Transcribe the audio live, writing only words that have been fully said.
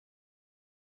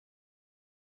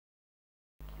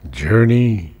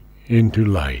Journey into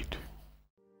light.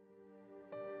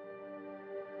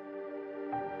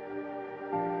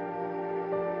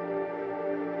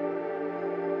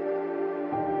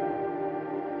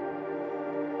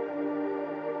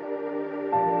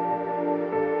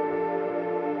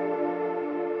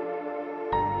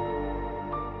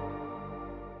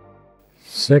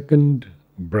 Second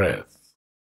breath.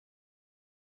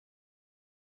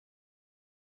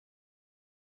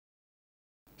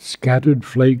 Scattered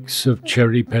flakes of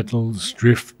cherry petals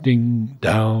drifting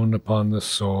down upon the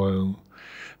soil,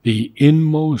 the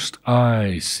inmost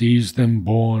eye sees them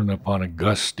borne upon a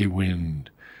gusty wind,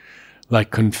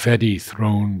 like confetti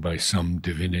thrown by some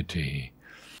divinity.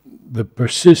 The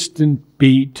persistent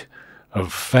beat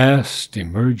of fast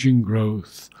emerging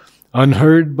growth,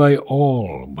 unheard by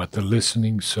all but the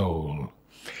listening soul,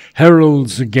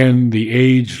 heralds again the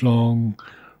age-long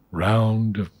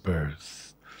round of birth,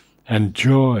 and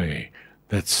joy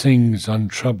that sings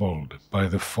untroubled by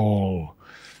the fall,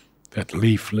 that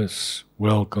leafless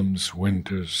welcomes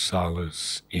winter's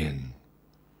solace in.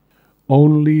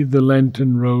 Only the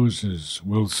Lenten roses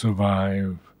will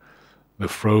survive the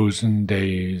frozen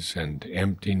days and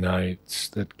empty nights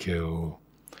that kill.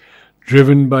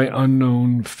 Driven by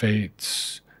unknown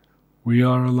fates, we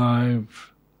are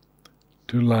alive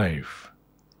to life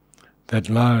that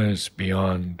lies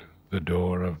beyond the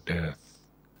door of death,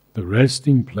 the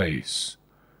resting place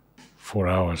for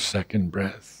our second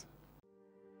breath.